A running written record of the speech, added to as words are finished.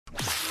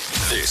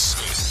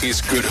This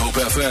is Good Hope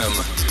FM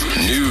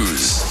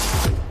News.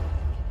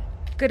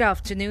 Good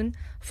afternoon.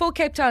 4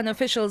 Cape Town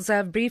officials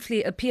have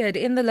briefly appeared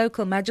in the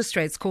local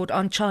magistrate's court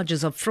on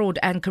charges of fraud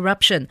and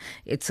corruption.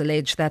 It's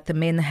alleged that the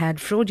men had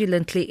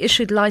fraudulently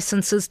issued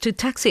licenses to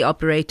taxi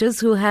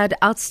operators who had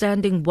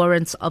outstanding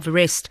warrants of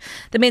arrest.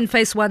 The men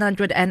face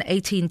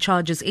 118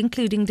 charges,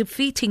 including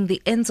defeating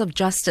the ends of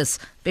justice.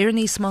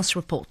 Berenice Moss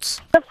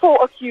reports. The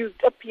 4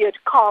 accused appeared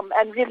calm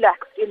and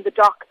relaxed in the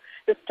dock.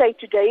 The state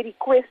today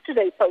requested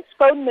a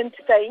postponement,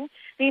 saying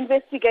the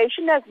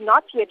investigation has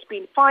not yet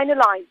been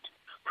finalized.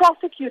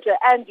 Prosecutor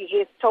Andy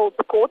Hess told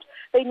the court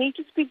they need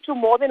to speak to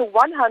more than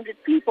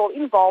 100 people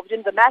involved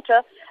in the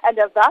matter and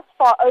have thus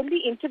far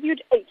only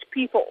interviewed 8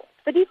 people.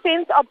 The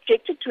defense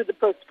objected to the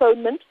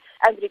postponement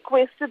and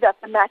requested that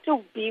the matter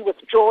be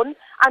withdrawn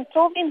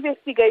until the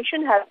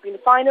investigation has been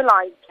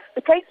finalized.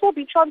 The case will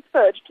be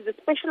transferred to the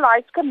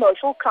Specialized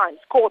Commercial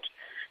Crimes Court.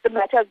 The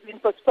matter has been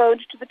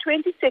postponed to the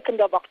 22nd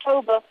of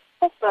October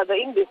for further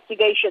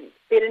investigation.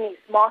 Berenice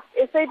Moss,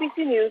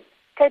 SABC News,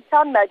 Cape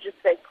Town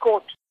Magistrate's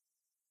Court.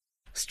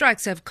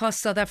 Strikes have cost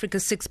South Africa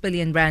 6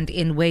 billion rand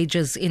in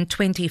wages in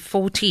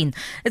 2014.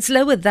 It's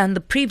lower than the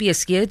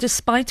previous year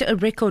despite a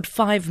record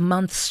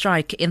 5-month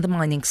strike in the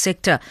mining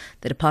sector.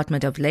 The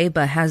Department of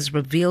Labour has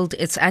revealed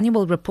its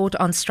annual report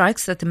on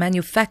strikes that the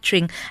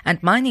manufacturing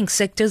and mining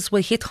sectors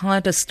were hit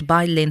hardest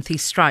by lengthy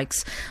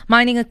strikes.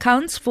 Mining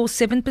accounts for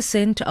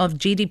 7% of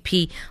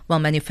GDP, while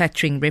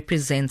manufacturing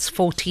represents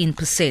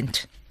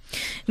 14%.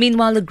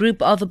 Meanwhile, a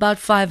group of about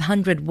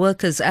 500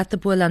 workers at the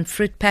Boland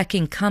fruit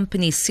packing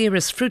company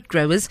Ceres Fruit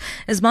Growers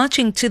is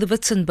marching to the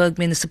Witzenberg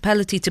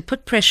municipality to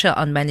put pressure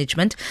on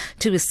management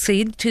to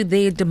accede to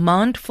their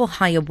demand for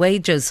higher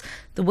wages.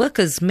 The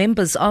workers,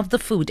 members of the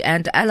Food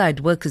and Allied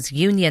Workers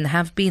Union,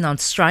 have been on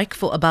strike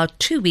for about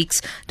 2 weeks,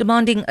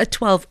 demanding a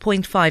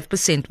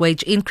 12.5%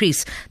 wage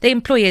increase. Their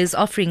employer is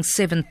offering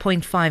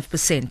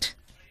 7.5%.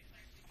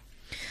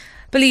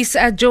 Police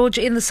at George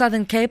in the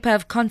Southern Cape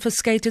have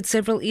confiscated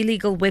several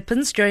illegal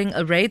weapons during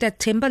a raid at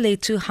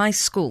Thembaletu High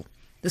School.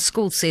 The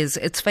school says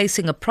it's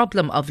facing a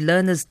problem of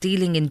learners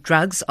dealing in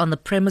drugs on the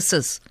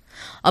premises.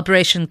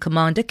 Operation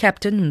Commander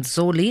Captain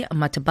Mzoli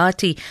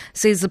Matabati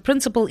says the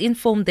principal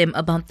informed them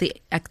about the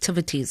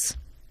activities.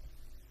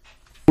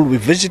 We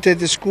visited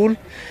the school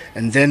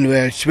and then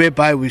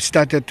whereby we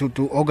started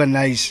to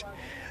organize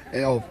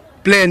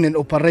plan and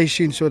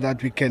operation so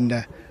that we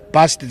can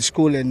bust the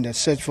school and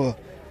search for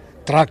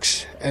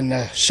drugs and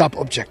sharp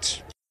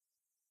objects.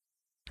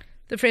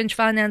 The French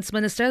finance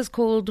minister has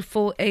called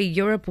for a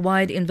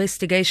Europe-wide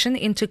investigation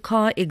into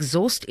car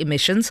exhaust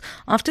emissions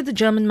after the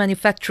German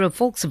manufacturer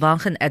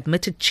Volkswagen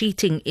admitted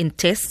cheating in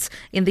tests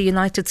in the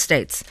United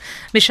States.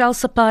 Michel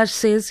Sapage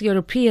says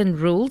European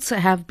rules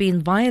have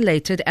been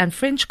violated and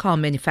French car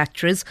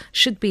manufacturers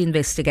should be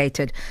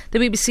investigated. The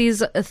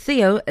BBC's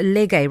Theo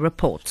Legge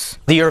reports.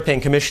 The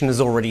European Commission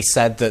has already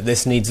said that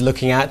this needs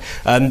looking at.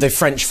 The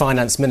French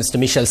finance minister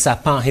Michel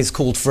Sapin has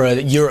called for a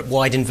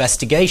Europe-wide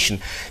investigation.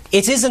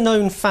 It is a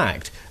known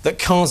fact that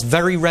cars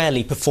very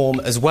rarely perform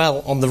as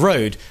well on the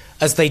road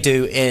as they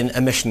do in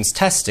emissions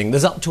testing.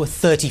 There's up to a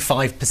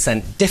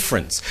 35%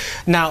 difference.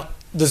 Now,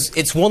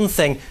 it's one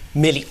thing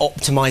merely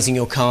optimising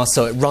your car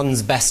so it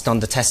runs best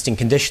under testing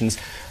conditions.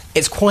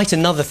 It's quite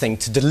another thing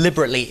to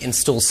deliberately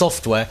install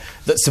software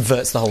that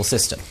subverts the whole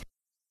system.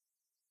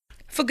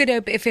 For Good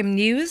Hope FM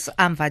News,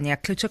 I'm Vanya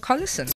Kluter-Collison.